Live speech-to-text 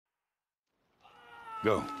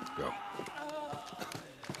Go.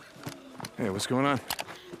 Hey, what's going on?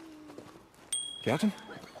 Captain?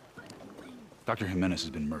 Dr. Jimenez has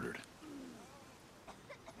been murdered.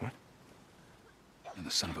 What? And the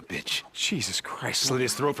son of a bitch. Jesus Christ. Slit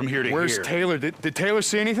his throat from here to here. Where's Taylor? Did Taylor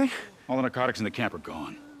see anything? All the narcotics in the camp are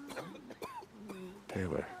gone.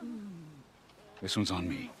 Taylor. This one's on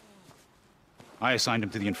me. I assigned him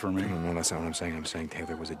to the infirmary. No, that's not what I'm saying. I'm saying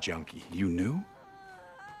Taylor was a junkie. You knew?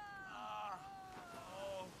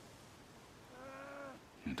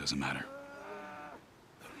 It doesn't matter.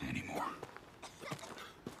 Anymore.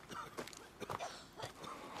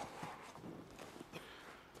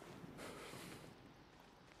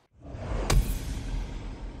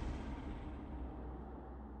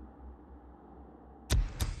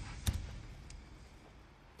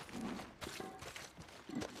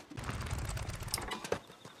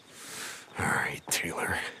 All right,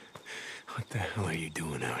 Taylor. What the hell are you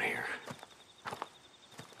doing out here?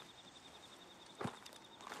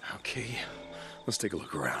 Okay, let's take a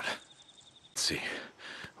look around. Let's see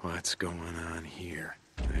what's going on here.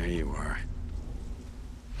 There you are.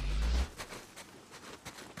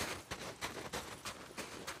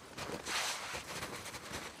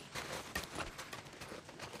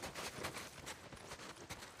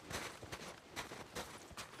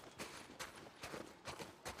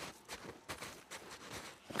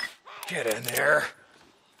 Get in there.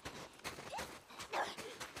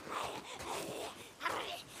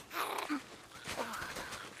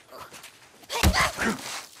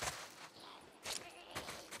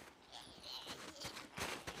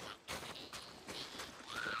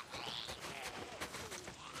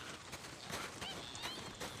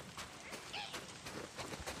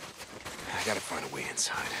 I gotta find a way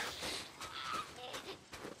inside.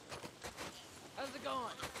 How's it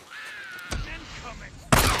going? Incoming!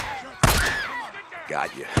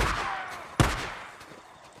 Got you.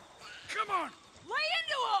 Come on! Lay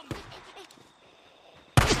into him!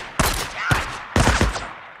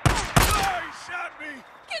 Oh, he shot me!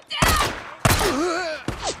 Get down!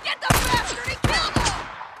 Get the bastard! He killed him!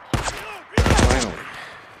 Finally.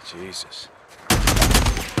 Jesus.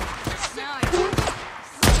 Now I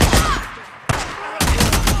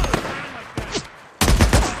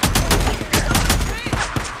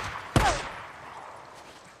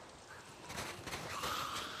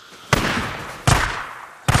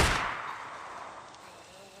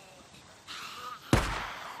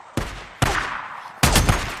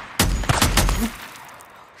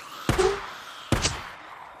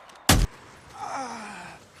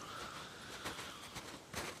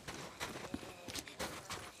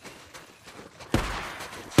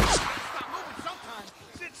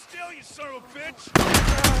you son of a bitch!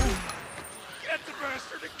 Get the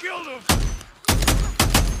bastard that killed him!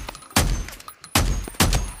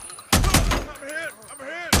 I'm hit! I'm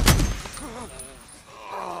hit!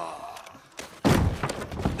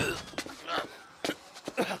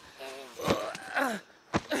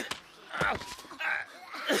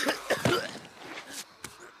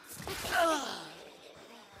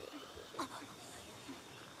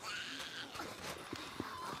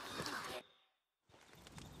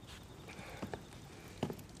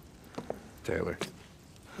 Taylor.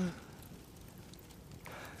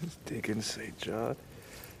 Is Dickens St. John?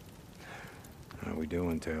 How we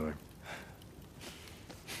doing, Taylor?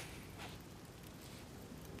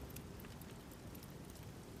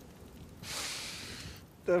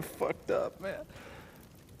 That fucked up, man.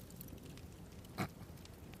 I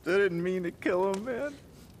didn't mean to kill him, man.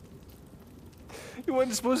 He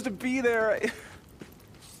wasn't supposed to be there.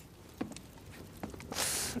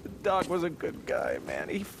 Doc was a good guy, man.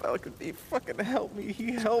 He fucking helped me.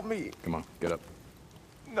 He helped me. Come on, get up.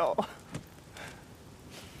 No.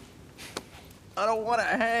 I don't want to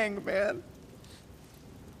hang, man.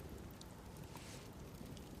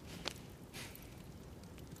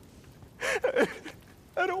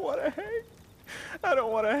 I don't want to hang. I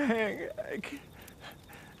don't want to hang.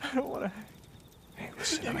 I don't want to hang. Hey,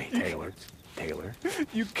 listen to me, Taylor. Taylor.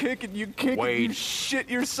 You kick and you kick and you shit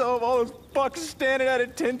yourself. All those fucks standing at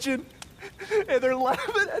attention. And they're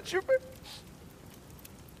laughing at you.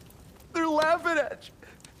 They're laughing at you.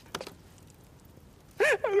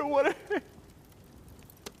 I don't want to hang.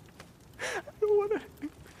 I don't want to hang.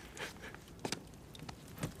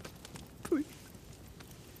 Please.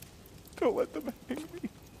 Don't let them hang me.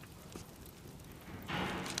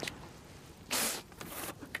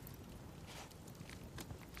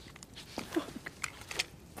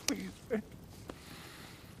 Please, man.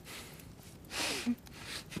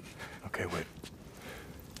 Okay, wait.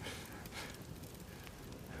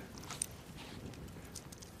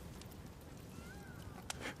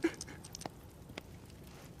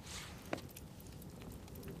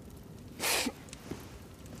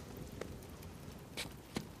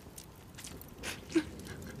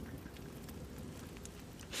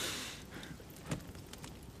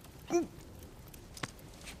 St.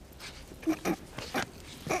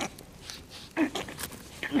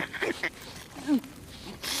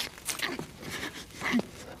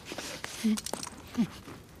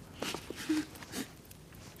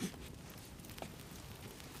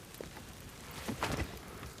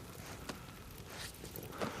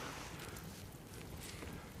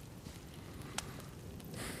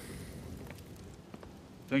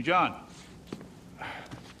 John.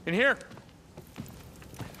 In here.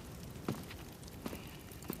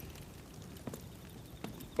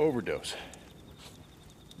 Overdose.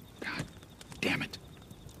 God damn it.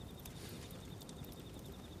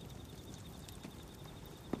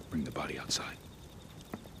 Bring the body outside.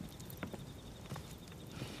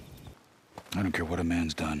 I don't care what a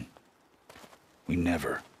man's done. We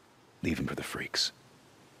never leave him for the freaks.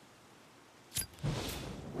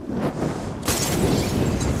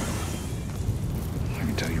 I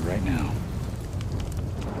can tell you right now,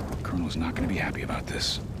 the Colonel's not going to be happy about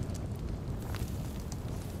this.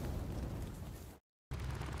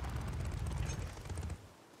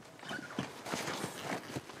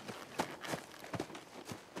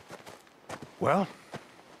 Well?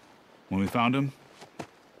 When we found him,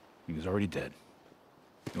 he was already dead.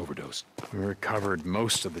 Overdosed. We recovered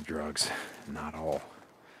most of the drugs, not all.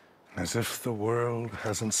 As if the world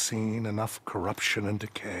hasn't seen enough corruption and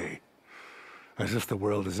decay. As if the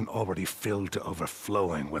world isn't already filled to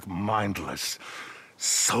overflowing with mindless,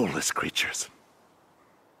 soulless creatures.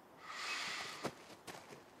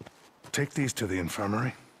 Take these to the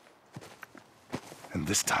infirmary. And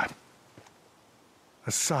this time,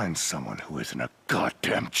 assign someone who isn't a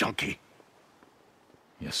goddamn junkie.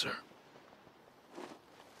 Yes, sir.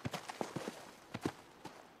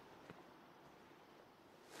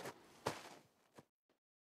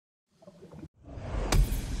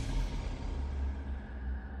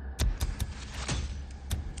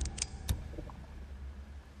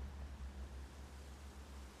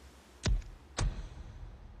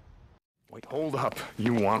 Wait, hold up.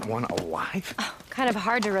 You want one alive? Oh, kind of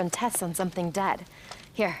hard to run tests on something dead.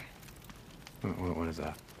 Here. What is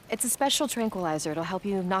that? It's a special tranquilizer. It'll help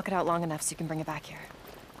you knock it out long enough so you can bring it back here.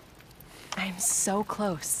 I'm so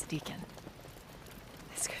close, Deacon.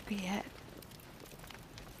 This could be it.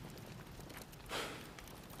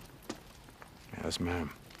 Yes,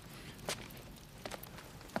 ma'am.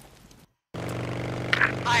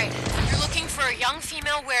 Alright, you're looking for a young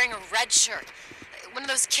female wearing a red shirt. One of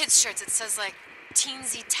those kids' shirts that says, like,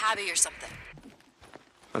 Teensy Tabby or something.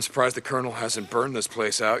 I'm surprised the Colonel hasn't burned this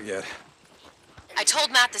place out yet. I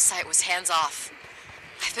told Matt the site was hands-off.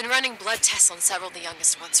 I've been running blood tests on several of the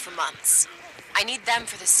youngest ones for months. I need them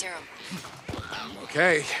for the serum.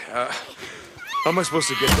 Okay, how am I supposed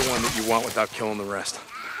to get the one that you want without killing the rest?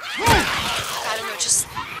 I don't know, just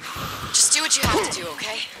do what you have to do,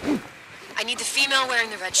 okay? I need the female wearing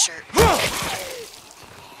the red shirt.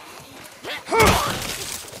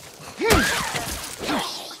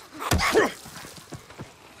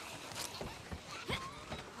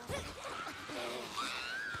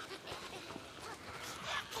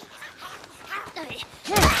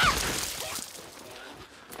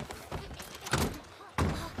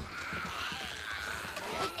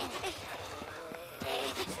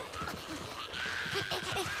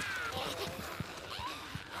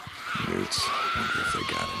 Newts. Wonder if they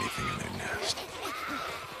got anything in their nest.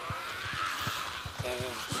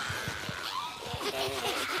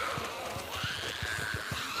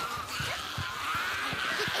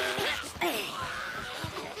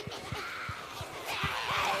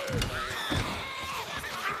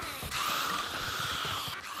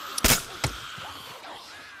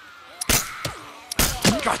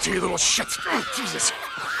 Got you, you little shit! Oh, Jesus!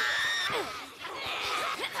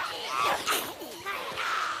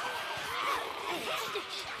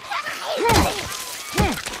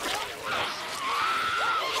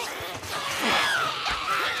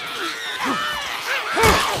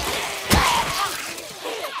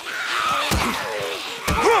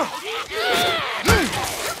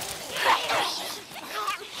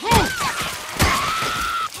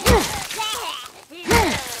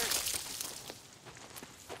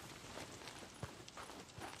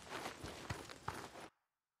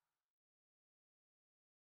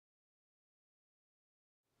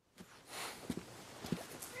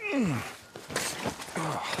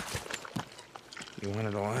 You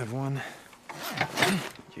wanted a live one?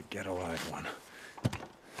 You get a live one.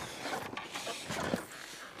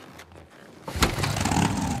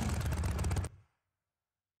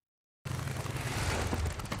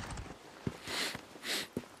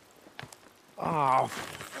 Oh,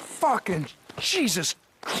 fucking Jesus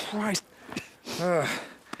Christ.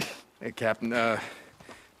 Hey, Captain,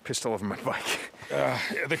 pissed all over my bike.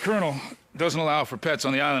 The colonel doesn't allow for pets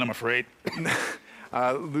on the island, I'm afraid.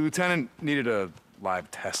 The lieutenant needed a live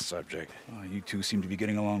test subject. You two seem to be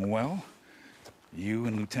getting along well. You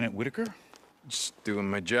and Lieutenant Whitaker? Just doing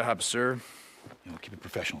my job, sir. You know, keep it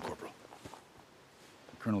professional, Corporal.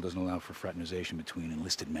 The colonel doesn't allow for fraternization between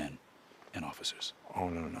enlisted men and officers. Oh,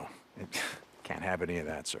 no. Can't have any of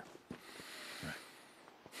that, sir. Right.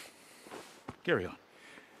 Carry on.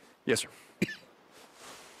 Yes, sir.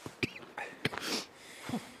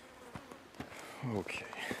 Okay.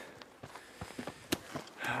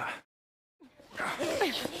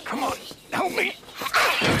 Come on, help me!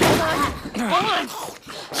 Hold on!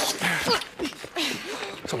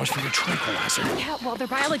 So much for your tranquilizer. Yeah, well, their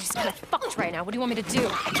biology's kind of fucked right now. What do you want me to do?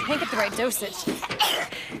 I can't get the right dosage. Here,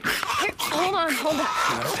 hold on.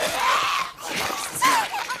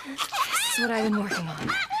 This is what I've been working on.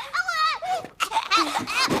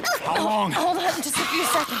 How long? Hold on, just a few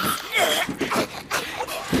seconds.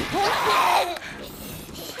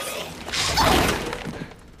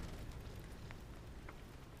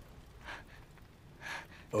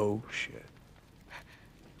 Oh, shit.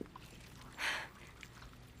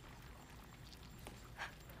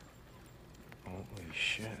 Holy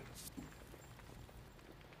shit.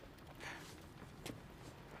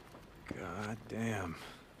 God damn.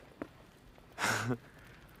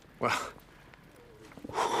 Well,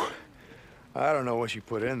 I don't know what you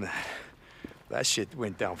put in that. That shit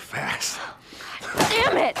went down fast.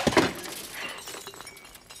 Damn it!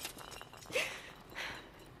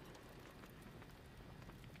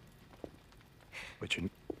 But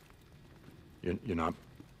you're not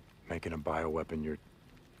making a bioweapon. You're.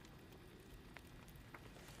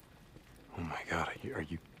 Oh my God! Are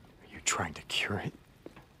you trying to cure it?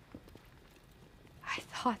 I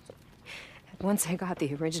thought that once I got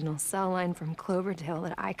the original cell line from Cloverdale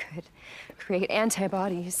that I could create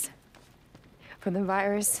antibodies for the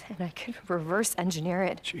virus and I could reverse engineer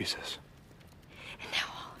it. Jesus. And now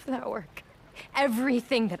all of that work,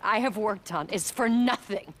 everything that I have worked on is for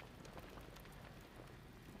nothing.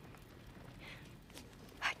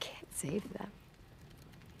 I can't save them.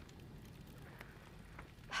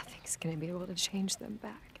 Nothing's gonna be able to change them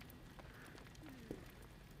back.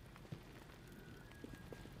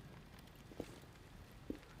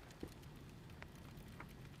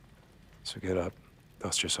 So get up,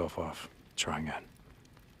 dust yourself off, try again.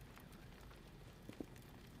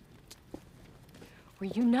 Were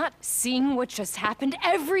you not seeing what just happened?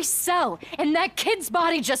 Every cell in that kid's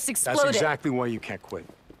body just exploded. That's exactly why you can't quit.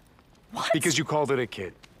 What? Because you called it a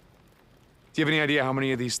kid. Do you have any idea how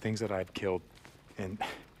many of these things that I've killed? And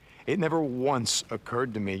it never once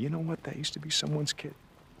occurred to me, you know what, that used to be someone's kid.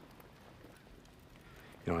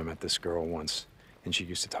 You know, I met this girl once, and she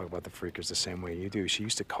used to talk about the freakers the same way you do. She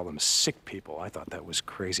used to call them sick people. I thought that was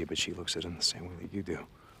crazy, but she looks at them the same way that you do.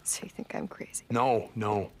 So you think I'm crazy? No.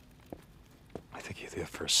 I think you're the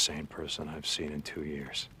first sane person I've seen in 2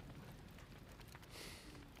 years.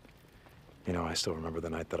 You know, I still remember the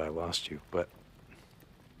night that I lost you, but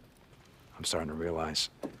I'm starting to realize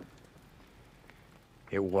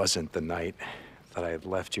it wasn't the night that I had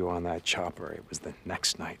left you on that chopper. It was the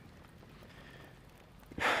next night.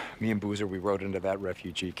 Me and Boozer, we rode into that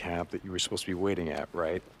refugee camp that you were supposed to be waiting at,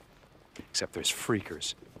 right? Except there's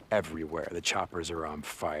freakers everywhere. The choppers are on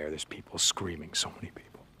fire. There's people screaming, so many people.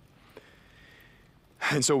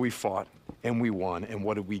 And so we fought, and we won, and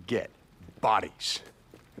what did we get? Bodies.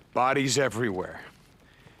 Bodies everywhere.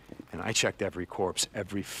 And I checked every corpse,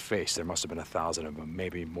 every face. There must have been 1,000 of them,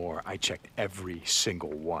 maybe more. I checked every single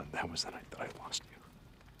one. That was the night that I lost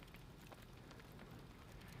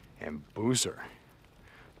you. And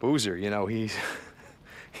Boozer, you know, he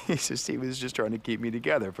was just trying to keep me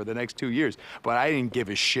together for the next 2 years. But I didn't give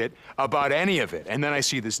a shit about any of it. And then I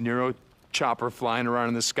see this Nero chopper flying around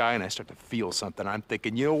in the sky, and I start to feel something. I'm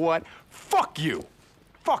thinking, you know what? Fuck you.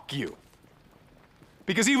 Fuck you.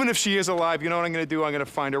 Because even if she is alive, you know what I'm gonna do? I'm gonna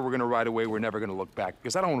find her, we're gonna ride away, we're never gonna look back.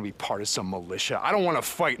 Because I don't wanna be part of some militia. I don't wanna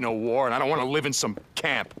fight in a war, and I don't wanna live in some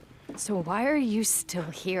camp. So why are you still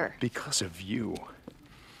here? Because of you.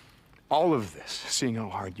 All of this, seeing how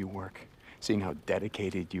hard you work, seeing how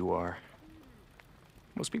dedicated you are.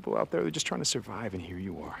 Most people out there, they're just trying to survive, and here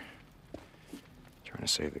you are. Trying to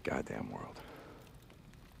save the goddamn world.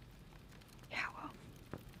 Yeah, well,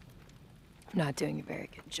 I'm not doing a very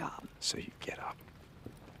good job. So you get up,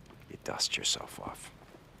 you dust yourself off,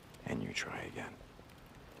 and you try again.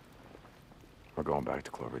 We're going back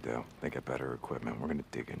to Cloverdale. They get better equipment. We're gonna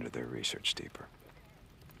dig into their research deeper.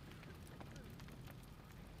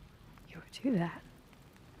 You would do that?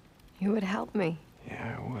 You would help me?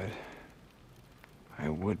 Yeah, I would. I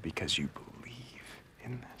would, because you believe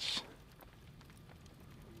in this.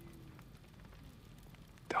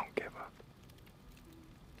 Don't give up.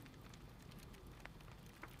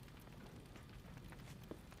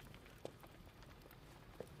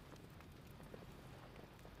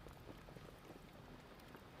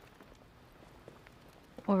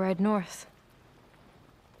 We'll ride north.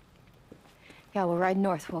 Yeah, we'll ride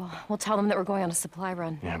north. We'll tell them that we're going on a supply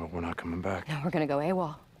run. Yeah, but we're not coming back. No, we're gonna go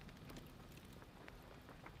AWOL.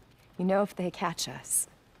 You know, if they catch us,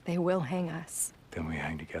 they will hang us. Then we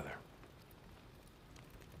hang together.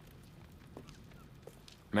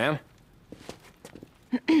 Ma'am?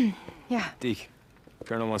 Yeah. Deke,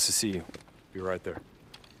 Colonel wants to see you. Be right there.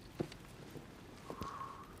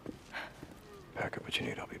 Pack up what you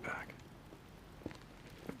need, I'll be back.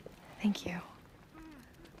 Thank you.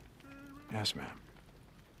 Yes, ma'am.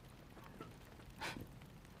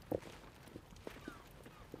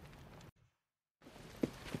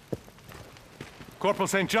 Corporal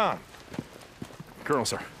St. John, Colonel,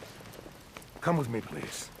 sir. come with me,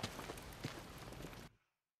 please.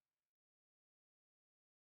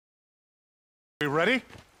 We ready?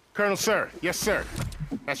 Colonel, sir. Yes, sir.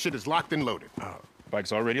 That shit is locked and loaded.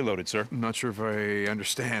 Bike's already loaded, sir. I'm not sure if I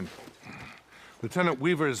understand. Lieutenant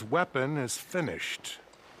Weaver's weapon is finished.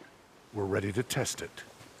 We're ready to test it.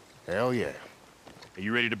 Hell yeah. Are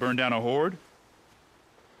you ready to burn down a horde?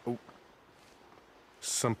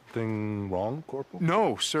 Something wrong, Corporal?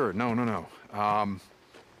 No, sir. No.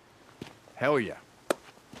 Hell yeah.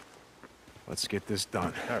 Let's get this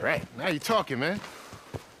done. All right. Now you're talking, man.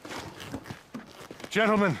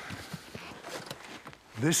 Gentlemen,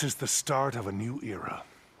 this is the start of a new era.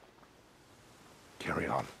 Carry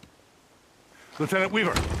on. Lieutenant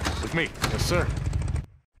Weaver, with me. Yes, sir.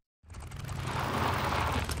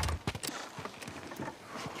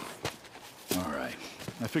 All right.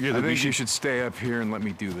 I figured I that we think you should stay up here and let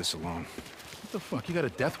me do this alone. What the fuck? You got a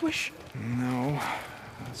death wish? No.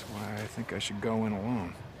 That's why I think I should go in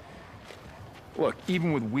alone. Look,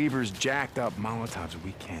 even with Weaver's jacked up Molotovs,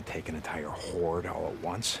 we can't take an entire horde all at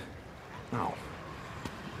once. No.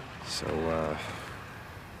 So,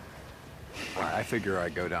 I figure I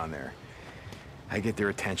go down there. I get their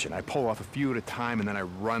attention. I pull off a few at a time, and then I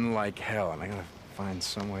run like hell. And I gotta find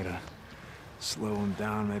some way to slow them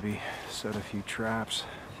down, maybe set a few traps.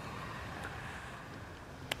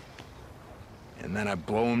 And then I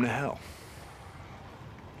blow them to hell.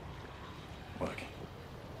 Look,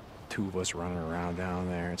 two of us running around down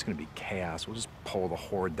there, it's gonna be chaos. We'll just pull the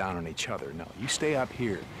horde down on each other. No, you stay up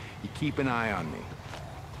here. You keep an eye on me.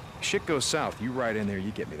 Shit goes south, you ride in there,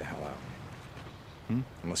 you get me the hell out.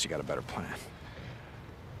 Unless you got a better plan.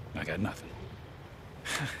 I got nothing.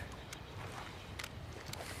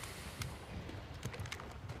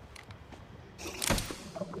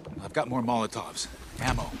 I've got more Molotovs,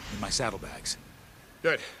 ammo in my saddlebags.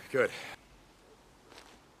 Good.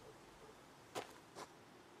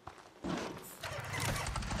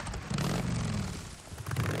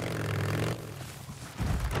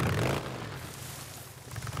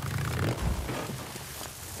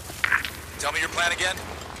 Tell me your plan again?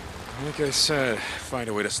 Like I said, find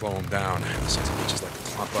a way to slow them down. The sons of bitches like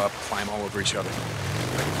to clump up, climb all over each other.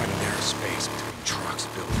 If I can find a narrow space between trucks,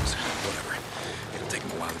 buildings, whatever. It'll take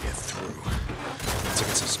them a while to get through. Once I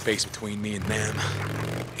get some space between me and them,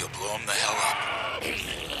 You'll blow them the hell up.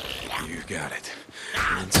 you got it.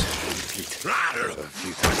 Rinse and repeat. A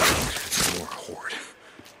few times. More horde.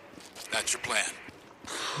 That's your plan.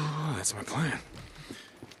 Oh, that's my plan.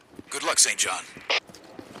 Good luck, St. John.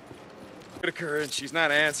 Could occur, and she's not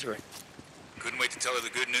answering. Couldn't wait to tell her the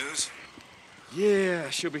good news? Yeah,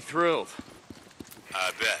 she'll be thrilled.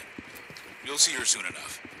 I bet. You'll see her soon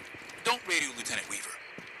enough. Don't radio Lieutenant Weaver.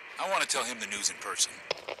 I want to tell him the news in person.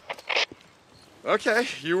 Okay,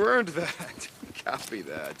 you earned that. Copy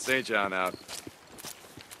that. St. John out.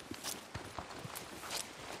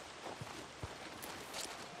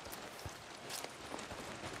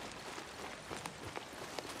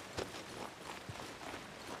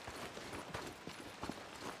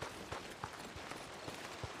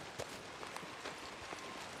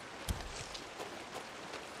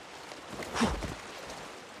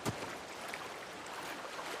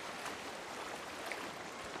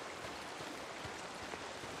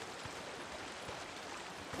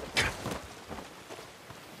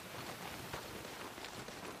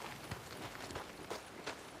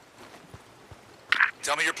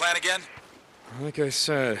 Tell me your plan again? Like I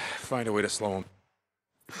said, find a way to slow him.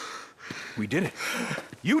 We did it.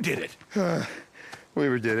 You did it.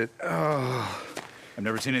 Weaver did it. I've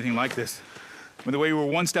never seen anything like this. With the way you were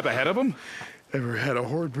one step ahead of him? Ever had a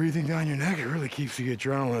horde breathing down your neck? It really keeps the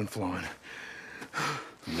adrenaline flowing.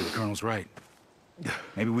 Maybe the Colonel's right.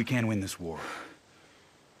 Maybe we can win this war.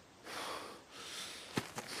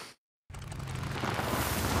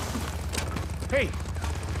 Hey!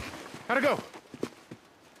 How'd it go?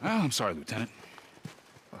 Well, I'm sorry, Lieutenant.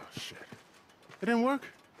 Oh, shit. It didn't work?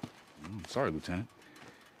 I'm sorry, Lieutenant.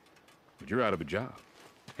 But you're out of a job.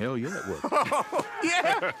 Hell yeah, it worked. Oh,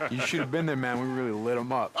 yeah! You should have been there, man. We really lit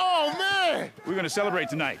him up. Oh, man! We're gonna celebrate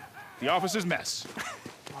tonight. The officer's mess.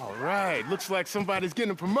 All right, looks like somebody's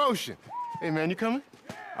getting a promotion. Hey, man, you coming?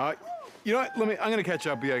 You know what? I'm gonna catch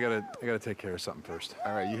up. Yeah, I gotta take care of something first.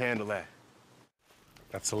 All right, you handle that.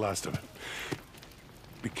 That's the last of it.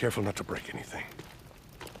 Be careful not to break anything.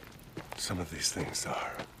 Some of these things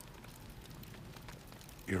are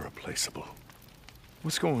irreplaceable.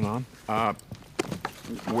 What's going on?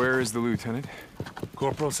 Where is the lieutenant?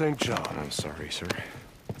 Corporal St. John. I'm sorry, sir.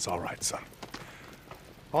 It's all right, son.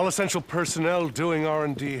 All essential personnel doing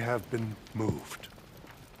R&D have been moved.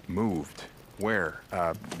 Moved. Where?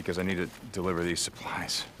 Because I need to deliver these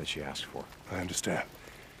supplies that she asked for. I understand.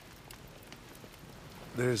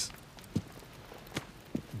 There's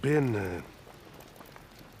been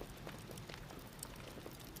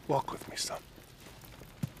walk with me, son.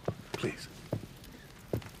 Please.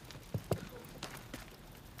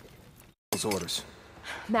 Those orders.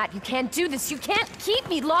 Matt, you can't do this. You can't keep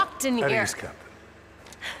me locked in At here. ease, Captain.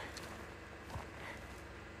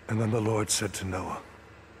 And then the Lord said to Noah,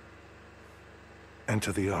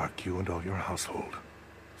 "Enter the ark, you and all your household,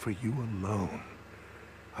 for you alone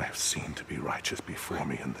I have seen to be righteous before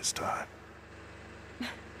me in this time."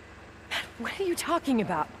 What are you talking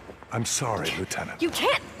about? I'm sorry, Lieutenant. You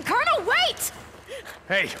can't... Colonel, wait!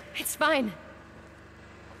 Hey! It's fine.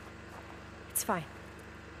 It's fine.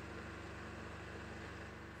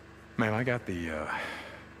 Ma'am, I got the,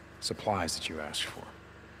 supplies that you asked for.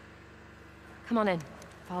 Come on in.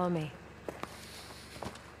 Follow me.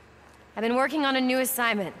 I've been working on a new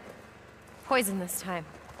assignment. Poison this time.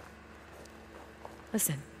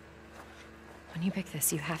 Listen. When you pick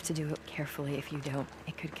this, you have to do it carefully. If you don't,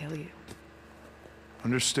 it could kill you.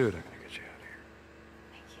 Understood. I'm gonna get you out of here.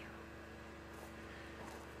 Thank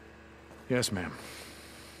you. Yes, ma'am.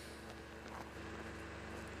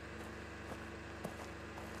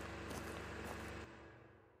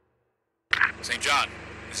 St. John,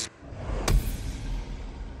 this is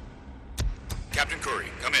Captain Curry.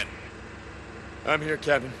 Come in. I'm here,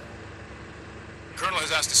 Captain. Colonel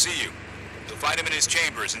has asked to see you. You'll find him in his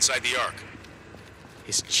chambers inside the Ark.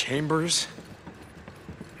 His chambers?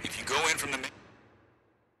 If you go in from the main...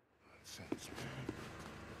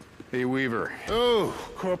 Hey, Weaver. Oh,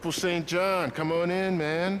 Corporal St. John, come on in,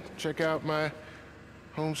 man. Check out my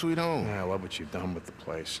home sweet home. I love what you've done with the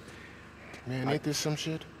place. Man, ain't this some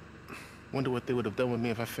shit? Wonder what they would have done with me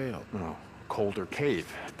if I failed. Oh, colder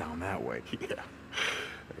cave down that way. Yeah,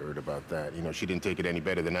 I heard about that. You know, she didn't take it any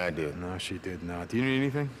better than I did. No, she did not. Do you need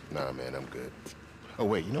anything? Nah, man, I'm good. Oh,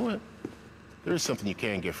 wait, you know what? There is something you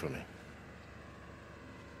can get from me.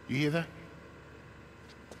 You hear that?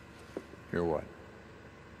 Hear what?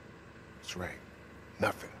 That's right.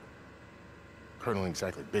 Nothing. Colonel ain't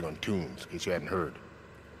exactly big on tunes, in case you hadn't heard.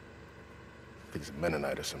 I think he's a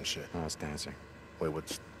Mennonite or some shit. Oh, it's dancing. Wait,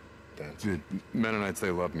 what's dancing? Dude, Mennonites,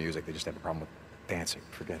 they love music. They just have a problem with dancing.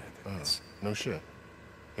 Forget it. Oh, no shit.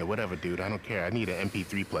 Yeah, whatever, dude. I don't care. I need an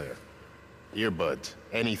MP3 player. Earbuds.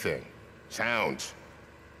 Anything. Sounds.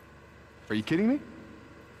 Are you kidding me?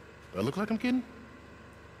 Do I look like I'm kidding?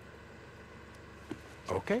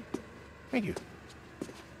 Okay. Thank you.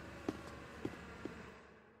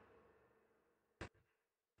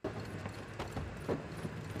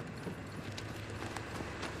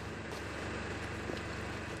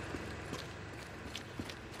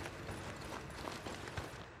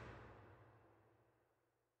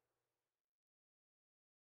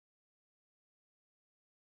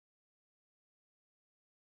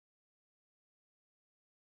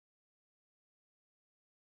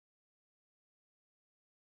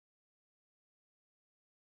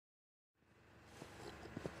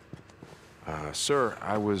 Sir,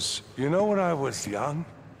 I was... You know, when I was young,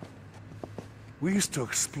 we used to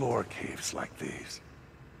explore caves like these,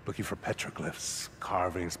 looking for petroglyphs,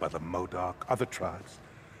 carvings by the Modoc, other tribes,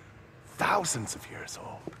 thousands of years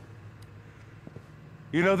old.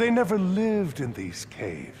 You know, they never lived in these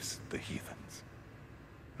caves, the heathens,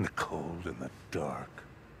 in the cold and the dark.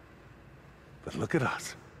 But look at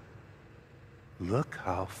us. Look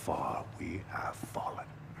how far we have fallen.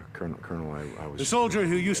 Colonel, I was... The soldier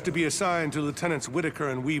who used to be assigned to Lieutenants Whitaker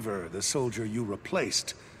and Weaver, the soldier you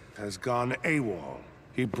replaced, has gone AWOL.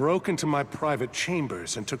 He broke into my private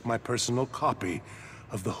chambers and took my personal copy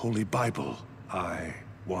of the Holy Bible. I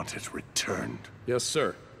want it returned. Yes,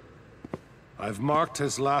 sir. I've marked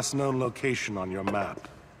his last known location on your map.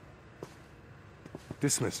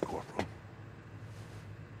 Dismissed, Corporal.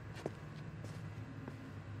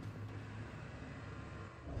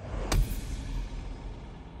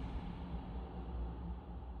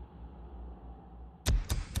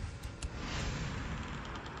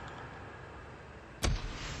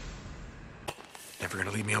 Never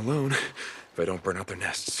gonna leave me alone if I don't burn out their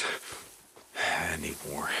nests. I need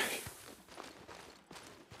more.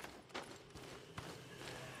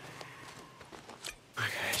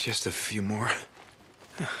 Okay, just a few more.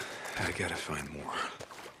 I gotta find more.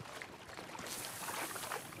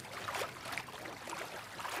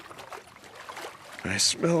 I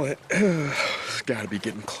smell it. It's gotta be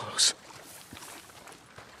getting close.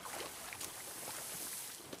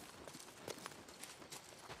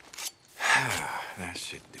 That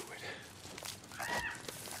should do it.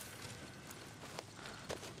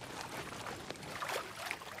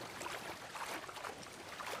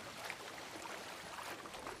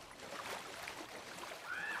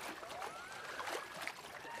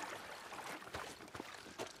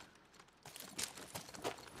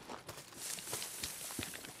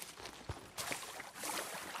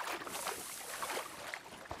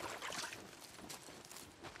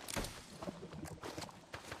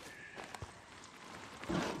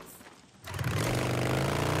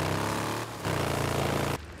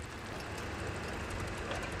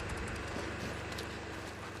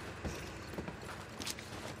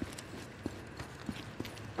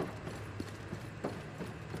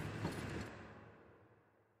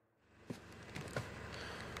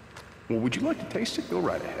 Well, would you like to taste it? Go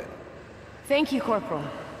right ahead. Thank you, Corporal.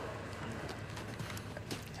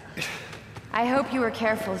 I hope you were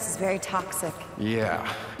careful. This is very toxic. Yeah,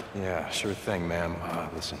 sure thing, ma'am.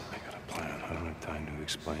 Listen, I got a plan. I don't have time to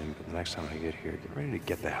explain, but the next time I get here, get ready to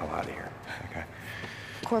get the hell out of here, okay?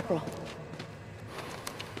 Corporal.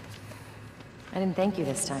 I didn't thank you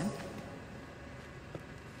this time.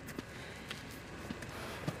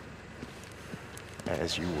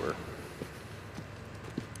 As you were.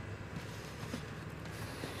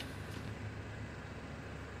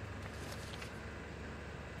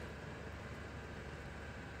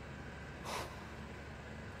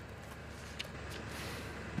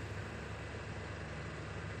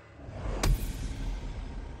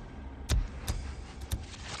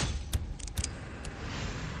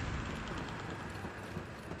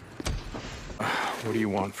 What do you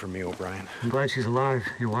want from me, O'Brien? I'm glad she's alive,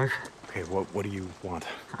 your wife. Okay, what do you want?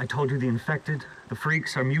 I told you the infected, the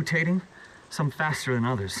freaks, are mutating, some faster than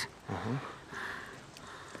others.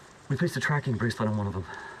 We placed a tracking bracelet on one of them,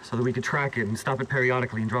 so that we could track it and stop it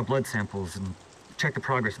periodically and draw blood samples and check the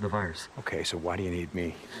progress of the virus. Okay, so why do you need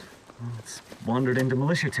me? Well, it's wandered into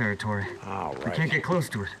militia territory. All right. We can't get close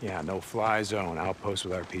to it. Yeah, no-fly zone, outpost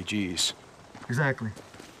with RPGs. Exactly.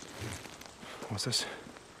 What's this?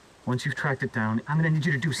 Once you've tracked it down, I'm gonna need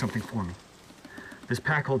you to do something for me. This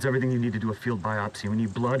pack holds everything you need to do a field biopsy. We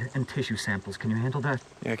need blood and tissue samples. Can you handle that?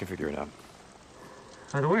 Yeah, I can figure it out.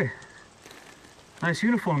 By the way, nice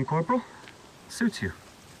uniform, Corporal. Suits you.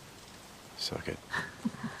 Suck it.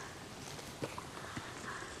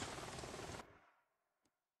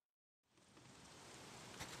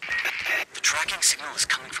 The tracking signal is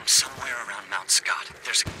coming from somewhere around Mount Scott.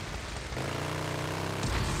 There's a...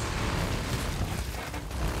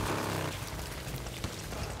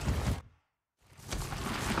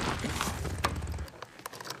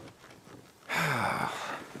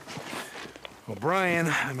 Well, Brian,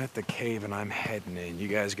 I'm at the cave and I'm heading in. You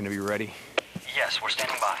guys gonna be ready? Yes, we're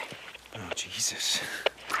standing by. Oh, Jesus.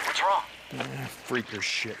 What's wrong? Freaker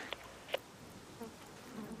shit.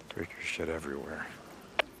 Freaker shit everywhere.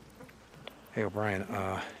 Hey, O'Brien,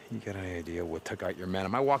 you got any idea what took out your men?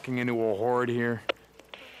 Am I walking into a horde here?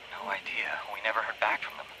 No idea. We never heard back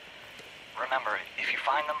from them. Remember, if you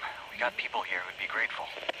find them, we got people here who'd be grateful.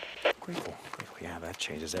 Grateful. Yeah, that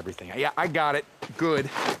changes everything. Yeah, I got it. Good.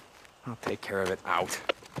 I'll take care of it. Out.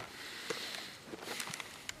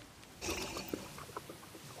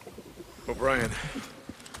 O'Brien,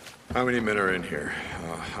 how many men are in here?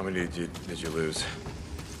 How many did you lose?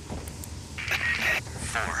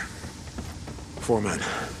 4. 4 men.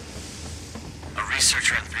 A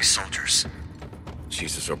researcher and 3 soldiers.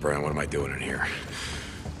 Jesus, O'Brien, what am I doing in here?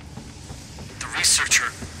 The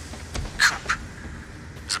researcher, Coop,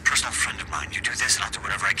 is a personal friend of mine. You do this and I'll do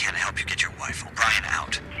whatever I can to help you get your wife. O'Brien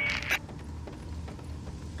out.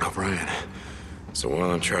 O'Brien, so while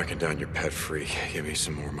I'm tracking down your pet freak, give me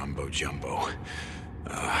some more mumbo-jumbo.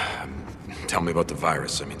 Tell me about the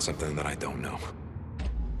virus. I mean, something that I don't know.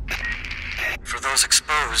 For those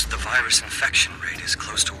exposed, the virus infection rate is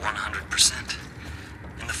close to 100%.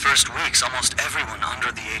 In the first weeks, almost everyone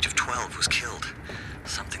under the age of 12 was killed.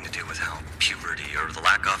 Something to do with how puberty, or the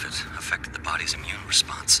lack of it, affected the body's immune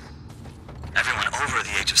response. Everyone over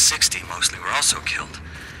the age of 60 mostly were also killed.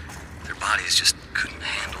 Their bodies just couldn't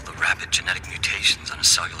handle the rapid genetic mutations on a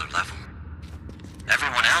cellular level.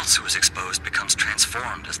 Everyone else who is exposed becomes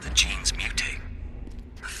transformed as the genes mutate.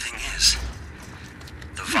 The thing is,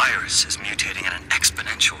 the virus is mutating at an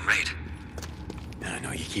exponential rate. I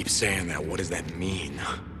know you keep saying that. What does that mean?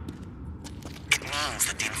 It means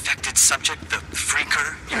that the infected subject, the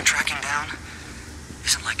freaker you're tracking down,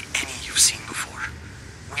 isn't like any you've seen before.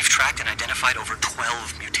 We've tracked and identified over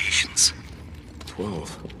 12 mutations.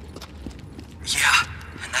 12? Yeah,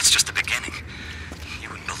 and that's just the beginning. You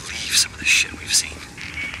wouldn't believe some of the shit we've seen.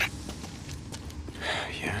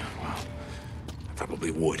 Yeah, well, I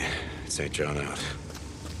probably would. Say John out.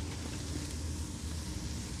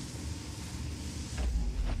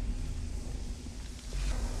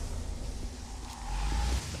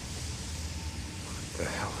 What the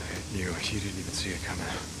hell hit you? You didn't even see it coming.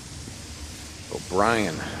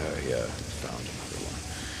 O'Brien, yeah, found another one.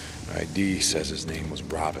 ID says his name was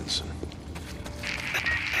Robinson.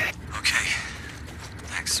 Okay.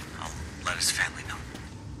 Thanks. I'll let his family know.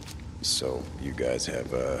 So, you guys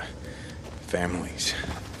have, families.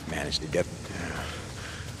 Managed to get... Yeah,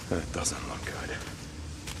 that doesn't look good.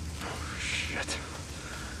 Oh, shit.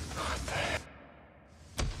 What the heck?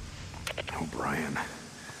 O'Brien,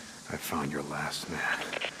 I found your last man.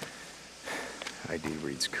 ID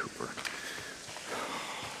reads Cooper.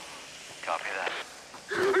 Copy that.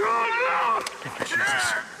 Oh,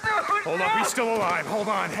 Jesus. Hold up, he's still alive. Hold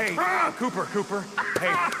on. Hey, Cooper.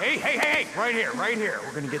 Hey. Right here.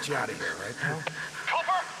 We're gonna get you out of here, right, pal?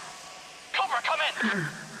 Cooper, come in!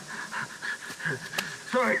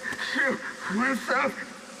 Sorry, shoot. What's up?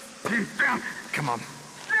 He's down. Come on.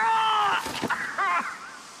 Oh,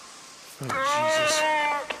 Jesus.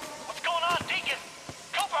 What's going on, Deacon?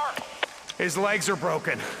 Cooper! His legs are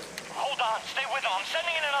broken. Hold on, stay with him. I'm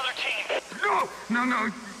sending in another team. No.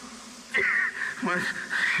 What?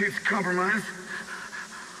 He's compromised.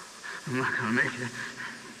 I'm not gonna make it.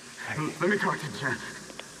 Let me talk to Jen.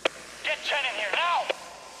 Get Jen in here, now!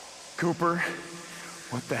 Cooper,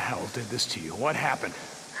 what the hell did this to you? What happened?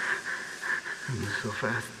 It was so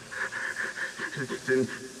fast. Just didn't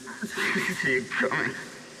see it coming.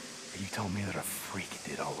 You told me that a freak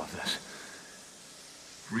did all of this.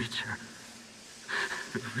 Reacher.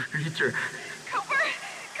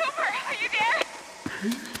 Cooper, are you there?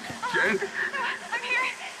 Jen? I'm here.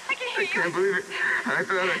 I can hear I you. can't believe it. I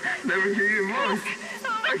thought I'd never hear your voice.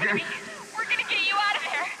 Listen to me. We're gonna get you out of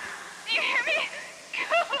there. Do you hear me?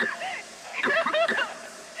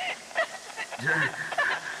 Jen. Let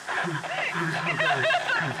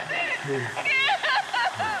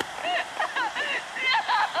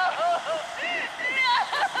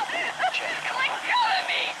go of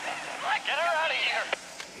me. Get her out of here!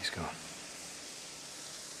 He's gone.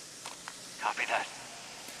 Copy that.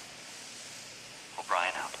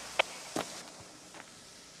 O'Brien out.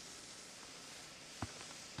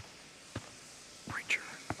 Preacher.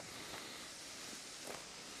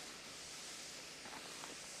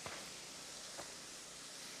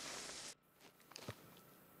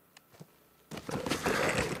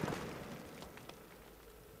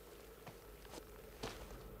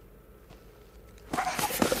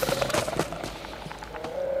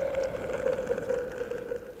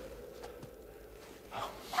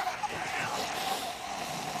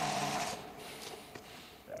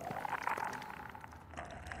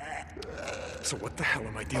 So what the hell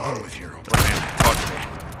am I dealing with here, O'Brien? Talk to me.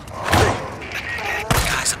 The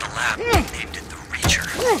guys at the lab named it the Reacher.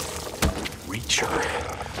 Reacher?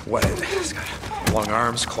 What? It's got long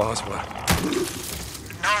arms, claws, what?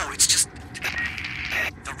 No, it's just...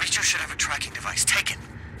 The Reacher should have a tracking device. Take it.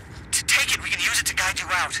 Take it. We can use it to guide you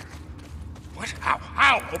out. What?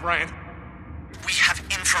 How, O'Brien? We have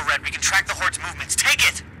infrared. We can track the Horde's movements. Take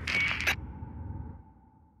it!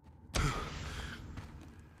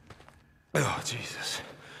 Oh, Jesus.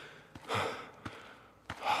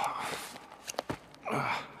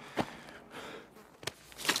 Oh.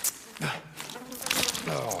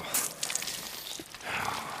 I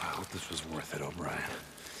hope this was worth it, O'Brien.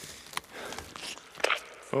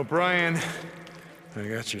 O'Brien, I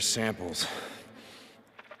got your samples.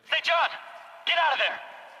 Hey, John! Get out of there!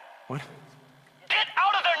 What? Get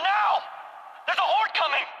out of there now! There's a Horde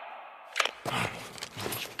coming!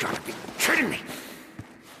 You've got to be kidding me!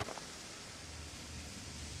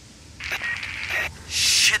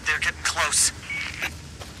 Shit, they're getting close.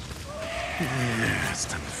 Yeah, it's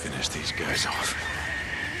time to finish these guys off.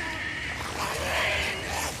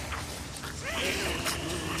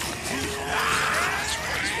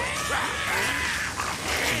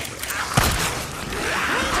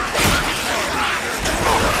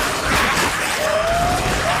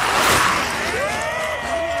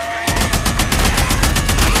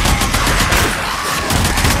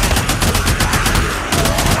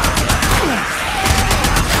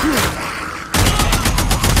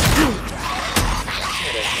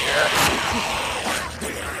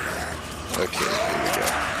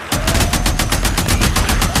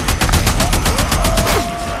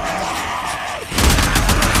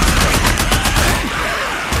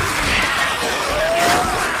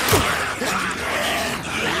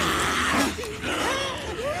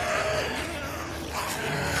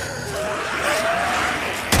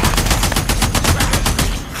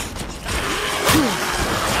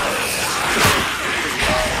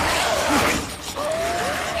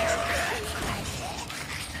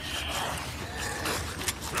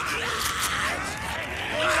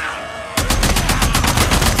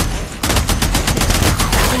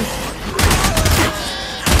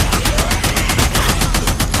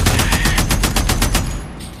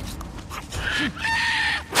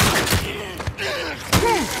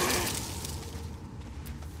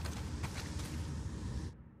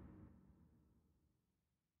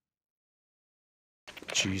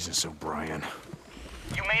 Jesus, O'Brien.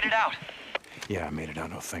 You made it out. Yeah, I made it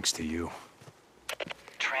out, no thanks to you.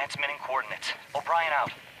 Transmitting coordinates. O'Brien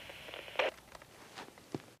out.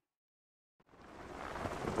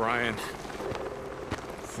 O'Brien.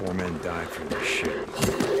 4 men died for this shit.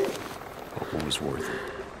 Hope it was worth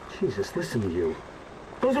it. Jesus, listen to you.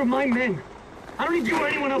 Those are my men. I don't need you or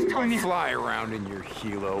anyone else telling me. Fly around in your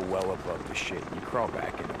helo well above the shit. You crawl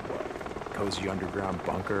back into what? Cozy underground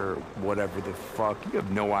bunker, whatever the fuck. You have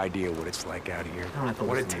no idea what it's like out here. I don't have to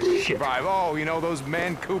what listen it to takes this to shit. survive. Oh, you know those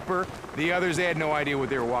men, Cooper, the others, they had no idea what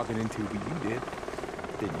they were walking into, but you did.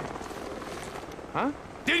 Didn't you? Huh?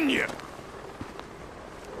 Didn't you?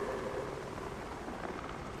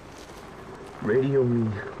 Radio me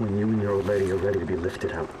when you and your old lady are ready to be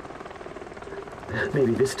lifted out.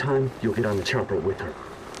 Maybe this time you'll get on the chopper with her.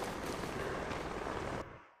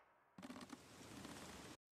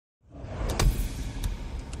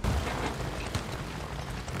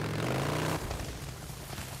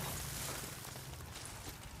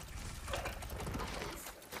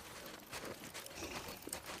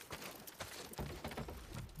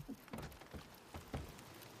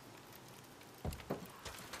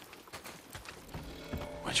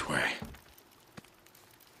 Which way?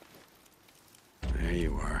 There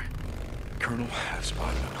you are. Colonel, I've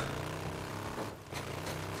spotted him.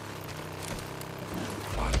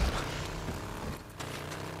 Spotted him.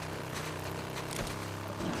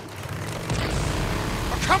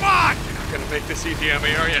 Oh, come on! You're not gonna make this easy on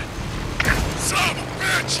me, are you? Son of a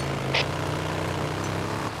bitch!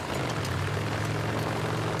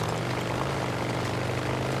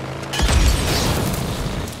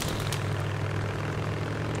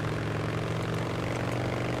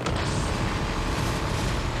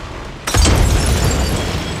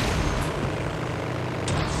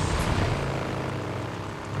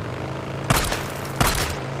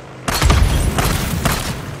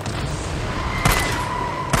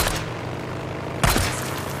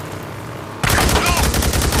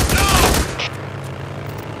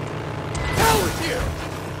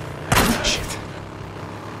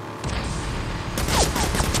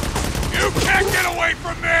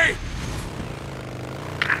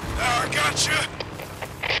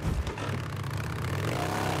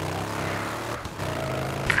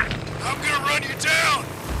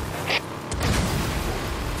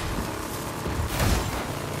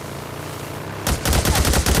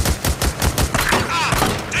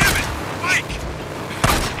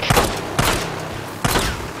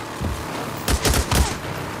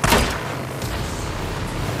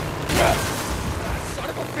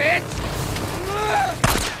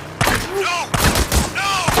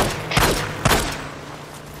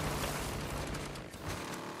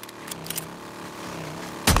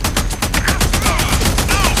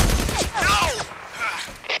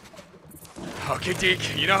 Okay,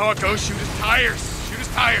 Deke, you know how it goes. Shoot his tires. Shoot his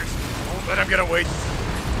tires. Don't let him get away.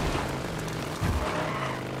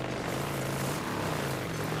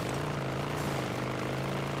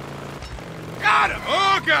 Got him!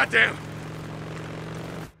 Oh, goddamn!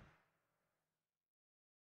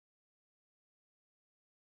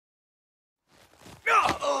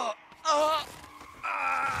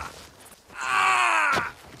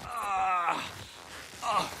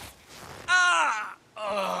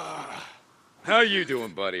 How you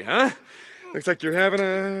doing, buddy, huh? Looks like you're having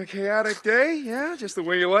a chaotic day, yeah? Just the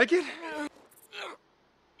way you like it?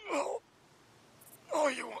 Oh,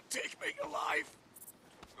 you won't take me alive.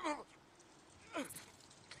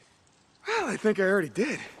 Well, I think I already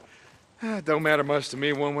did. Don't matter much to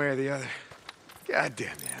me one way or the other.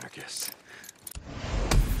 Goddamn the anarchists.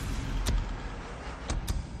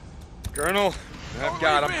 Colonel, I've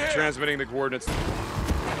got him. Transmitting the coordinates.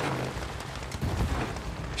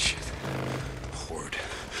 Shit. Horde.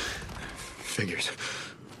 Figures.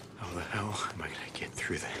 How the hell am I gonna get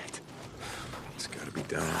through that? It's gotta be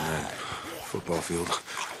down on that football field.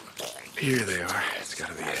 Here they are. It's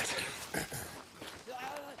gotta be it.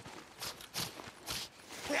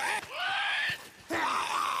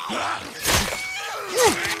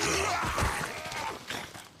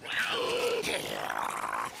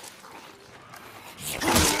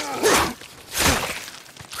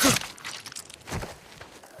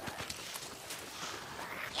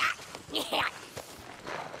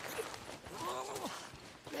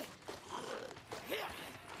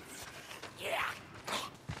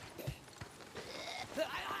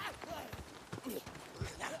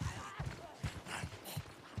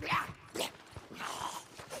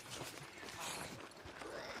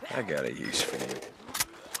 I got a use for you.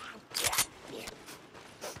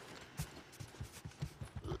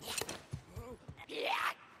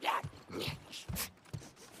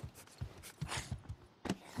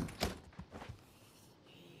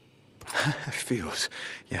 feels.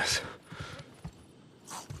 Yes.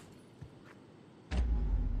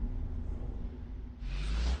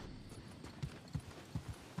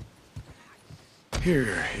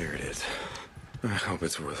 Here it is. I hope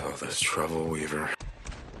it's worth all this trouble, Weaver.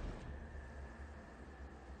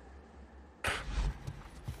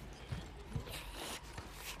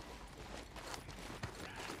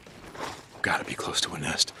 Gotta be close to a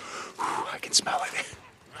nest. Whew, I can smell it.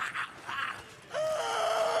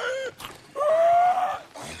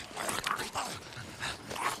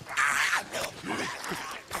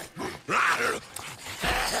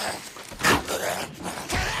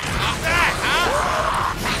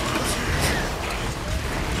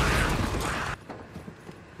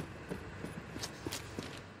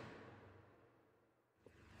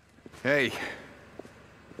 Hey.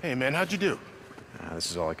 Hey, man, how'd you do? This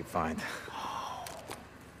is all I could find.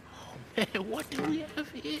 Hey, what do we have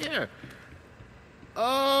here?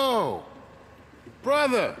 Oh,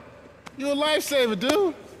 brother, you're a lifesaver,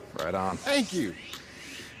 dude. Right on. Thank you.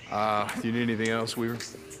 Do you need anything else, Weaver?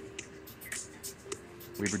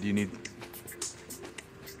 Weaver, do you need...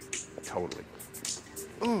 Totally.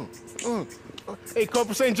 Hey,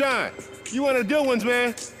 Corporal St. John, you one of the good ones,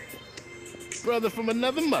 man. Brother from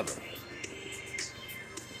another mother.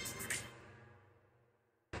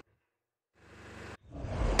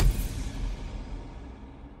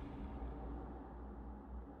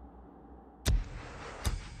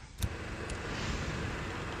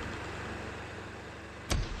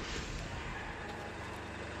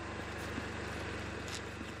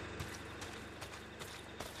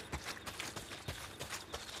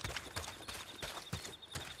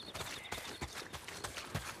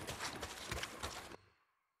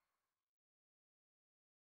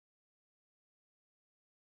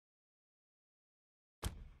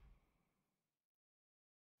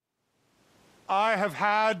 I have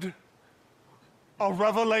had a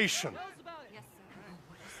revelation.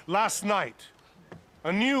 Last night,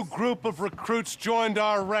 a new group of recruits joined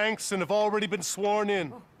our ranks and have already been sworn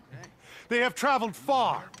in. They have traveled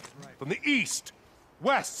far, from the east,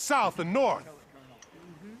 west, south, and north.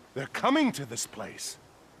 They're coming to this place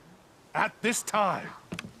at this time.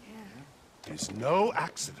 Is no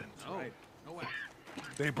accident.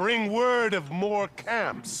 They bring word of more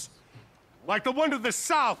camps, like the one to the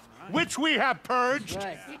south, which we have purged.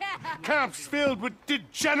 Camps filled with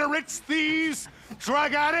degenerates, thieves,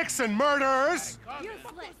 drug addicts, and murderers.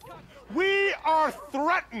 We are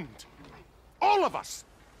threatened, all of us.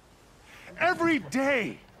 Every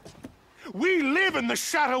day, we live in the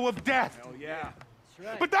shadow of death.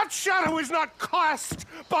 But that shadow is not cast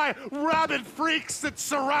by rabid freaks that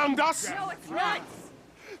surround us. No, it's not.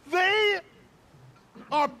 They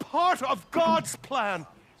are part of God's plan.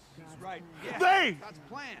 They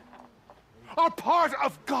are part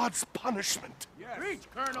of God's punishment. Preach,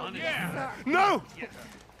 Colonel. No!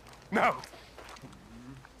 No!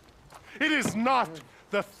 It is not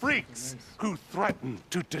the freaks who threaten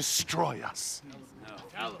to destroy us.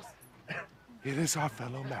 It is our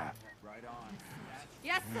fellow man.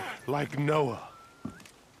 Yes, sir. Like Noah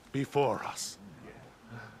before us.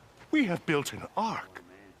 We have built an ark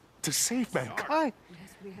to save mankind.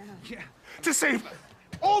 Yes, we have. To save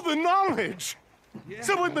all the knowledge.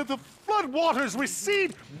 So when the flood waters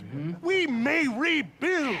recede, we may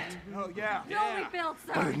rebuild. No rebuild,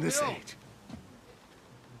 sir. But in this age,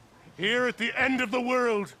 here at the end of the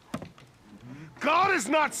world, God is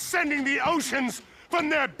not sending the oceans from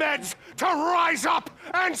their beds to rise up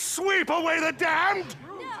and sweep away the damned.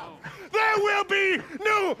 No. There will be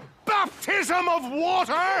no baptism of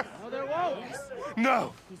water. No, there won't.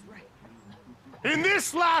 No. In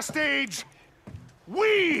this last age,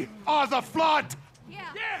 we are the flood.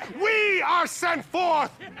 Yeah. We are sent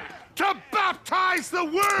forth to baptize the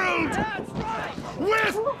world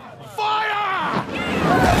with fire!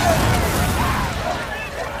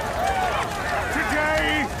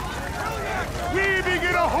 Today, we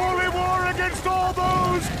begin a holy war against all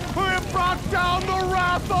those who have brought down the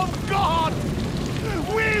wrath of God.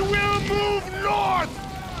 We will move north,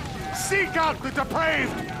 seek out the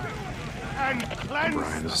depraved, and cleanse.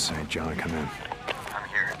 Brian, this is St. John. Come in.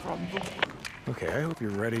 I'm here. Okay, I hope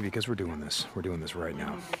you're ready because we're doing this. We're doing this right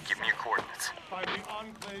now. Give me your coordinates. Find the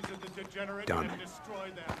enclaves of the degenerate Done. and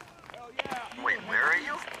destroy them. Wait, where are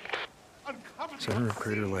you? Uncover the Center of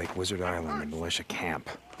Crater Lake, Wizard Island, and Militia Camp.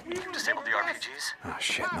 You disabled the RPGs? Ah,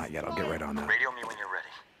 shit, not yet. I'll get right on that. Radio me when you're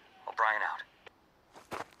ready. O'Brien out.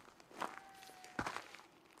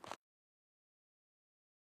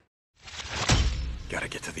 Gotta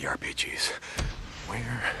get to the RPGs.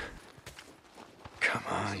 Where? Come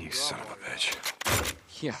on, you son of a bitch.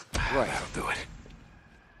 Yeah, right. That'll do it.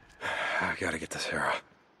 Okay. gotta get to Sarah.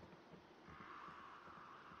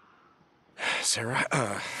 Sarah,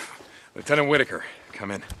 Lieutenant Whitaker, come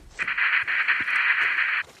in.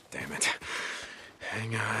 Damn it.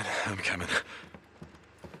 Hang on, I'm coming.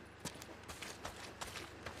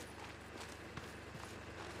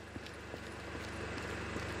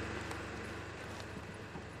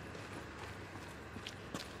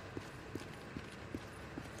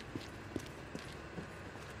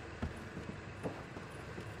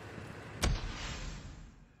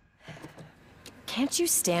 Can't you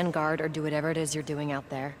stand guard or do whatever it is you're doing out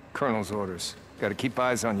there? Colonel's orders. Gotta keep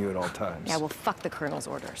eyes on you at all times. Yeah, well, fuck the Colonel's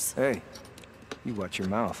orders. Hey, you watch your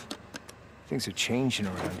mouth. Things are changing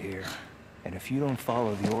around here. And if you don't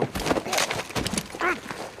follow the order...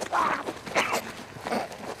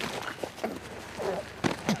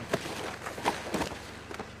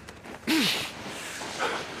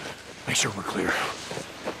 Make sure we're clear.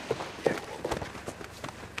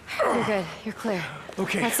 You're good. You're clear.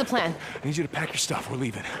 Okay. What's the plan? I need you to pack your stuff. We're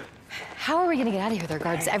leaving. How are we gonna get out of here? There are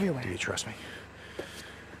guards everywhere. Do you trust me?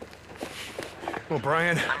 Well,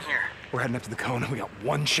 Brian. I'm here. We're heading up to the cone, and we got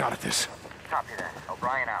one shot at this. Copy that.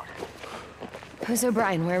 O'Brien out. Who's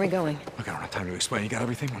O'Brien? Where are we going? Look, I don't have time to explain. You got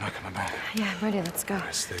everything? We're not coming back. Yeah, I'm ready. Let's go. All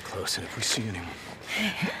right, stay close, and if we see anyone...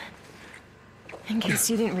 In case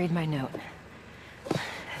you didn't read my note.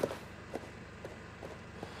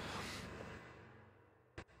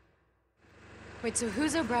 Wait, so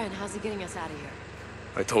who's O'Brien? How's he getting us out of here?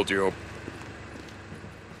 I told you,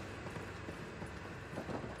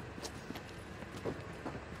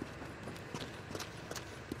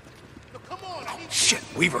 Shit,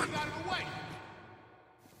 Weaver.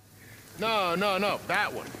 No,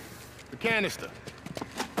 that one. The canister.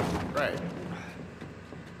 Right.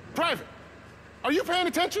 Private, are you paying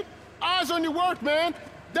attention? Eyes on your work, man.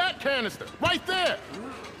 That canister, right there.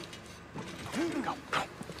 Go.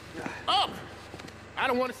 Up! I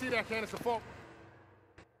don't want to see that canister fall.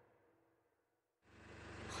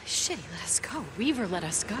 Holy shit, he let us go. Weaver let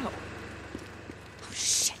us go. Oh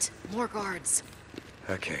shit, more guards.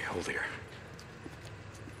 Okay, hold here.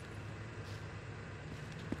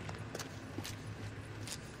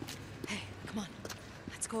 Hey, come on.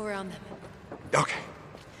 Let's go around them. Okay.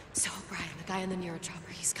 So O'Brien, the guy in the neurochopper,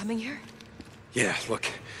 he's coming here? Yeah, look,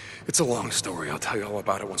 it's a long story. I'll tell you all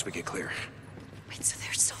about it once we get clear. Wait, so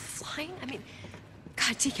they're still flying? I mean,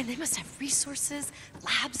 God, Deacon, they must have resources,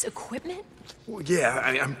 labs, equipment? Well, yeah,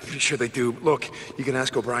 I'm pretty sure they do. Look, you can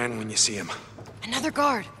ask O'Brien when you see him. Another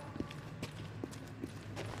guard.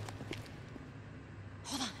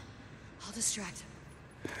 Hold on. I'll distract him.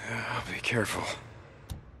 Be careful.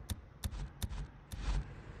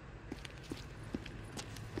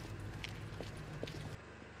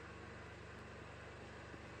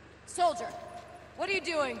 Soldier, what are you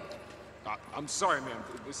doing? I'm sorry, ma'am.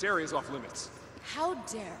 This area is off limits. How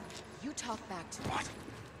dare you talk back to me? What?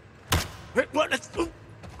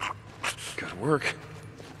 Good work.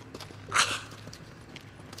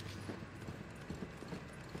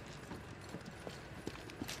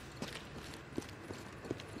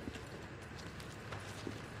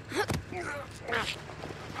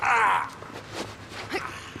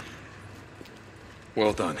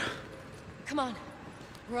 Well done. Come on.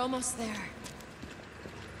 We're almost there.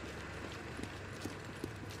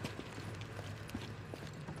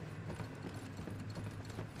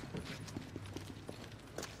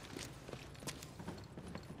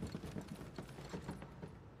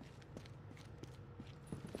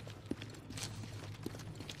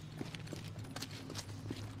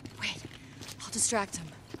 Wait, I'll distract him.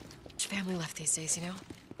 Which family left these days, you know?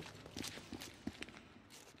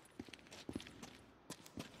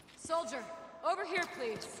 Soldier, over here,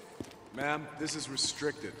 please. Ma'am, this is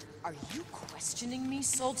restricted. Are you questioning me,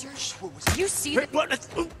 soldier? Do you see that?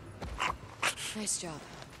 Nice job.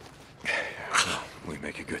 We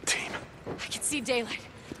make a good team. I can see daylight.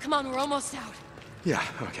 Come on, we're almost out. Yeah,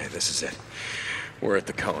 okay, this is it. We're at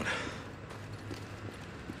the cone.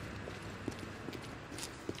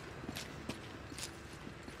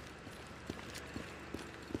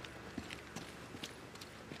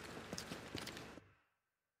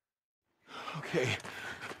 Okay,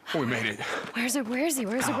 we made it. Where is he?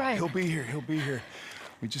 Where's O'Brien? He'll be here.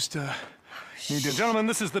 We just, need to... Gentlemen,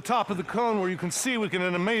 this is the top of the cone where you can see we get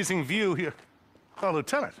an amazing view here. Oh,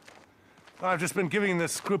 Lieutenant, I've just been giving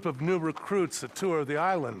this group of new recruits a tour of the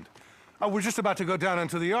island. We're just about to go down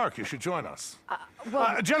into the Ark. You should join us.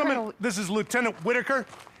 Gentlemen, Colonel... this is Lieutenant Whitaker.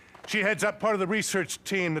 She heads up part of the research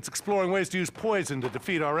team that's exploring ways to use poison to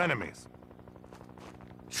defeat our enemies.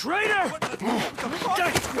 Traitor!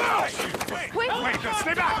 Wait!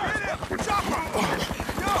 Stay back!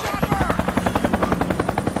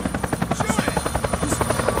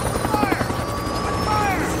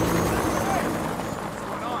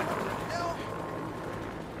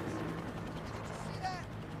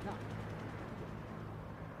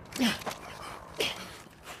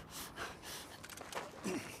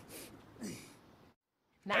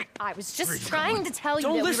 Matt, I was just trying to tell you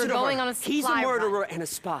Don't that we listen were to going her. on a supply He's a murderer run. and a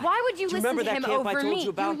spy. Why would you Do you listen remember to that him camp I over told me? you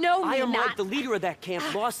about? You know I me, am Matt. like the leader of that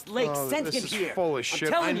camp. Lost Lake sent this him is here. full of shit.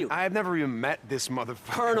 I'm telling you. I've never even met this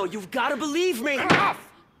motherfucker. Colonel, you've got to believe me. Enough!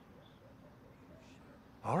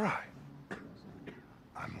 All right.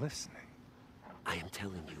 I'm listening. I am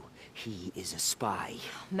telling you, he is a spy.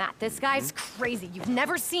 Matt, this guy's crazy. You've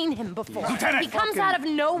never seen him before. Lieutenant! He comes out of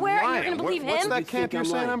nowhere and you're gonna believe What's him? that camp you're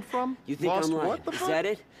saying I'm from? You think Lost I'm lying? what the Is fuck? that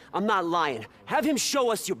it? I'm not lying. Have him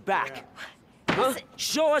show us your back. Huh?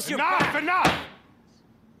 Show us your back. Enough!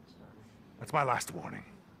 That's my last warning.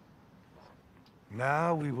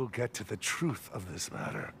 Now we will get to the truth of this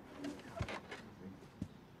matter.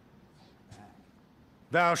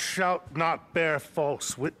 Thou shalt not bear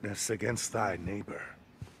false witness against thy neighbor.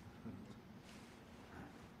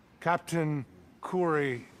 Captain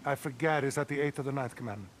Kuri, I forget, is that the 8th or the 9th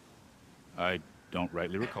commandment? I don't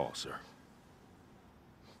rightly recall, sir.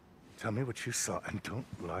 Tell me what you saw, and don't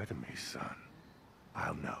lie to me, son.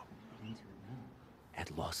 I'll know.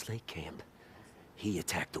 At Lost Lake Camp, he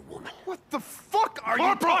attacked a woman. What the fuck are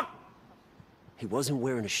you talking? He wasn't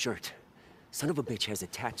wearing a shirt. Son of a bitch has a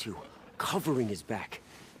tattoo covering his back.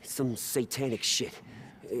 It's some satanic shit.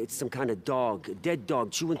 It's some kind of dog, a dead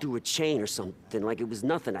dog chewing through a chain or something, like it was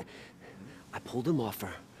nothing. I pulled him off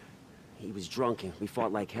her. He was drunk and we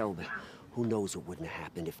fought like hell, but who knows what wouldn't have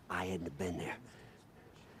happened if I hadn't been there.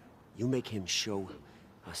 You make him show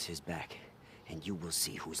us his back, and you will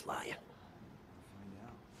see who's lying.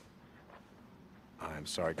 I'm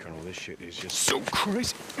sorry, Colonel. This shit is just so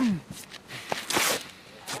crazy.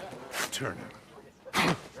 Turn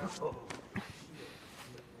him.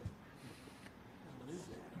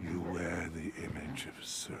 You wear the image of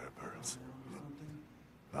Cerberus,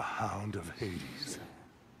 the Hound of Hades.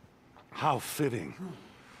 How fitting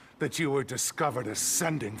that you were discovered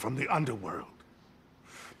ascending from the underworld.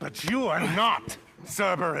 But you are not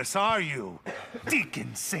Cerberus, are you?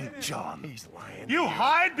 Deacon St. John. He's lying. You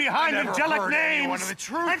hide behind angelic names The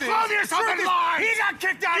truth and is, clothe yourself in lies! He got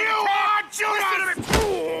kicked out You of the are Judas!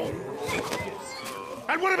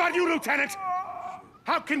 And what about you, Lieutenant?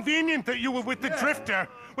 How convenient that you were with the Drifter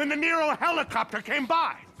when the Nero helicopter came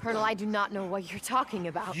by. Colonel, I do not know what you're talking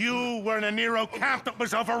about. You were in a Nero camp that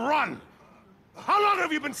was overrun. How long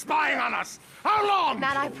have you been spying on us? How long?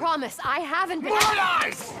 Matt, I promise, I haven't been— More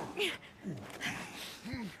lies!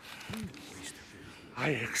 I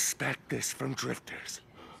expect this from Drifters.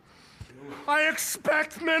 I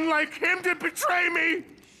expect men like him to betray me!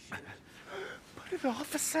 But an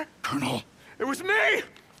officer? Colonel. It was me!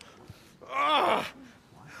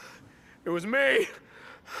 It was me!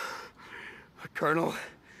 Colonel,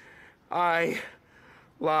 I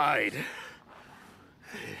lied.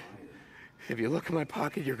 If you look in my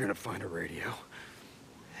pocket, you're gonna find a radio.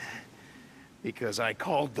 Because I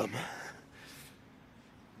called them.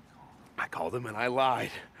 I called them and I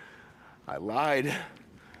lied. I lied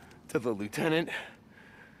to the lieutenant.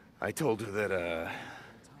 I told her that,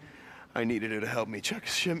 I needed her to help me check a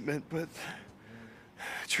shipment, but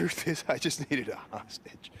the truth is, I just needed a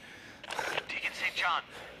hostage. Deacon St. John,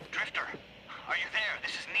 Drifter, are you there?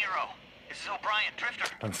 This is Nero. This is O'Brien,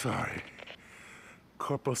 Drifter. I'm sorry.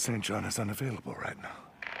 Corporal St. John is unavailable right now.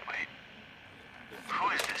 Wait. Who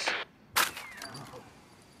is this?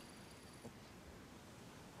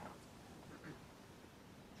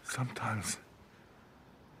 Sometimes,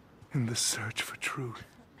 in the search for truth,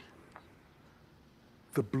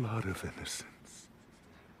 the blood of innocence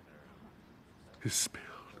is spilled.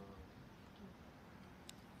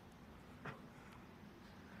 I'm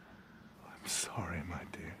sorry, my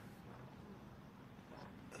dear.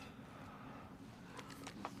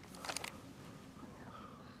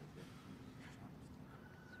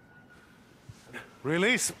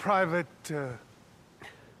 Release Private,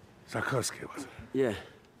 Sarkovsky, was it? Yeah.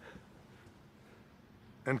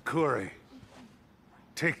 And Kuri,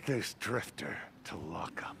 take this Drifter to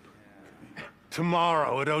lock up.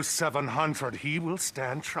 Tomorrow at 0700, he will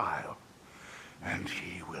stand trial, and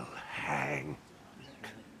he will hang.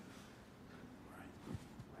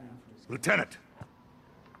 Lieutenant,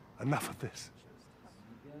 enough of this.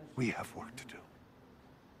 We have work to do.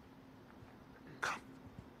 Come.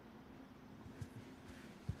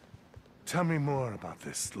 Tell me more about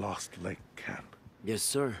this Lost Lake camp. Yes,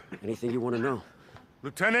 sir. Anything you want to know?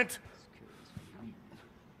 Lieutenant,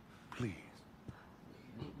 please.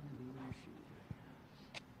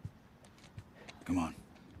 Come on.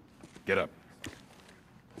 Get up.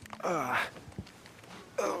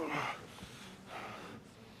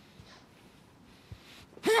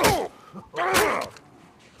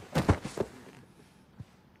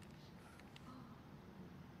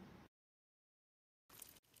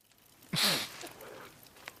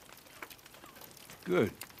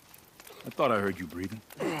 Good. I thought I heard you breathing.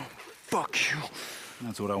 Fuck you.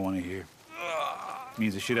 That's what I want to hear.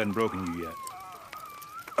 Means the shit hadn't broken you yet.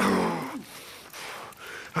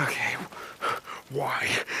 Okay. Why?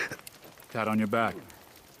 Tat on your back.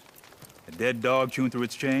 A dead dog chewing through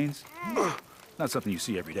its chains? Not something you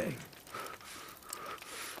see every day.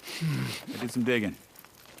 I did some digging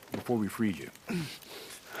before we freed you.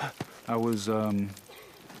 I was, I don't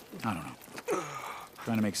know,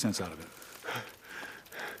 trying to make sense out of it.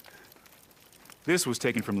 This was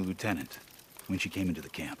taken from the lieutenant when she came into the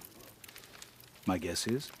camp. My guess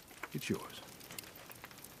is, it's yours.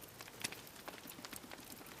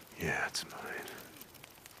 Yeah, it's mine.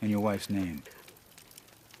 And your wife's name?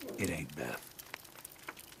 It ain't Beth.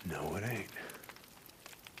 No, it ain't.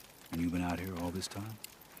 And you've been out here all this time?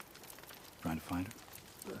 Trying to find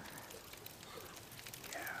her?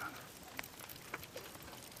 Yeah.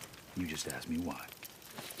 You just asked me why.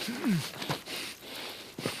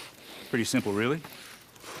 Pretty simple, really.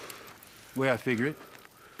 The way I figure it,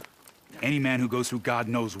 any man who goes through God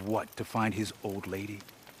knows what to find his old lady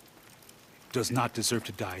does not deserve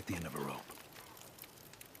to die at the end of a rope.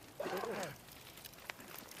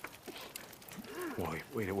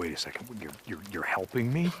 Wait a second. You're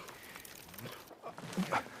helping me?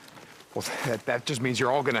 Well, that just means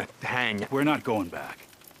you're all gonna hang. We're not going back.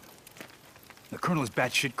 The Colonel is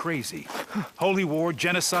batshit crazy. Holy war,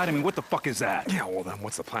 genocide, I mean, what the fuck is that? Yeah, well then,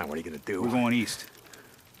 what's the plan? What are you gonna do? We're going east.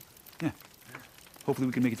 Yeah. Hopefully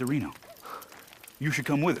we can make it to Reno. You should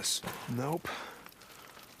come with us. Nope.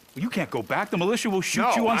 You can't go back. The militia will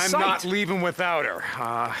shoot you on sight. I'm not leaving without her.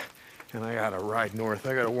 And I gotta ride north.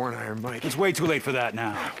 I gotta warn Iron Mike. It's way too late for that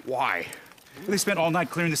now. Why? They spent all night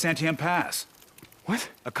clearing the Santiam Pass. What?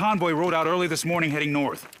 A convoy rode out early this morning heading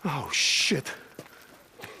north. Oh, shit.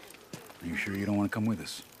 Are you sure you don't want to come with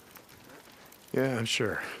us? Yeah, I'm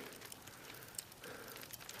sure.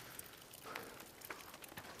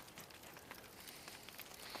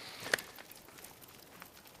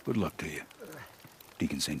 Good luck to you,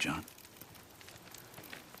 Deacon St. John.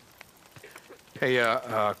 Hey,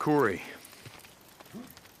 Kuri.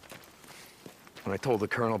 When I told the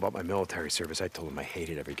Colonel about my military service, I told him I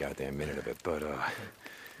hated every goddamn minute of it, but,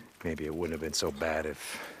 maybe it wouldn't have been so bad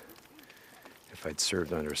if I'd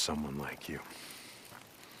served under someone like you.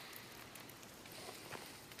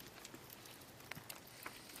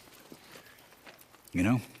 You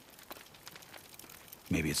know,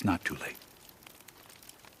 maybe it's not too late.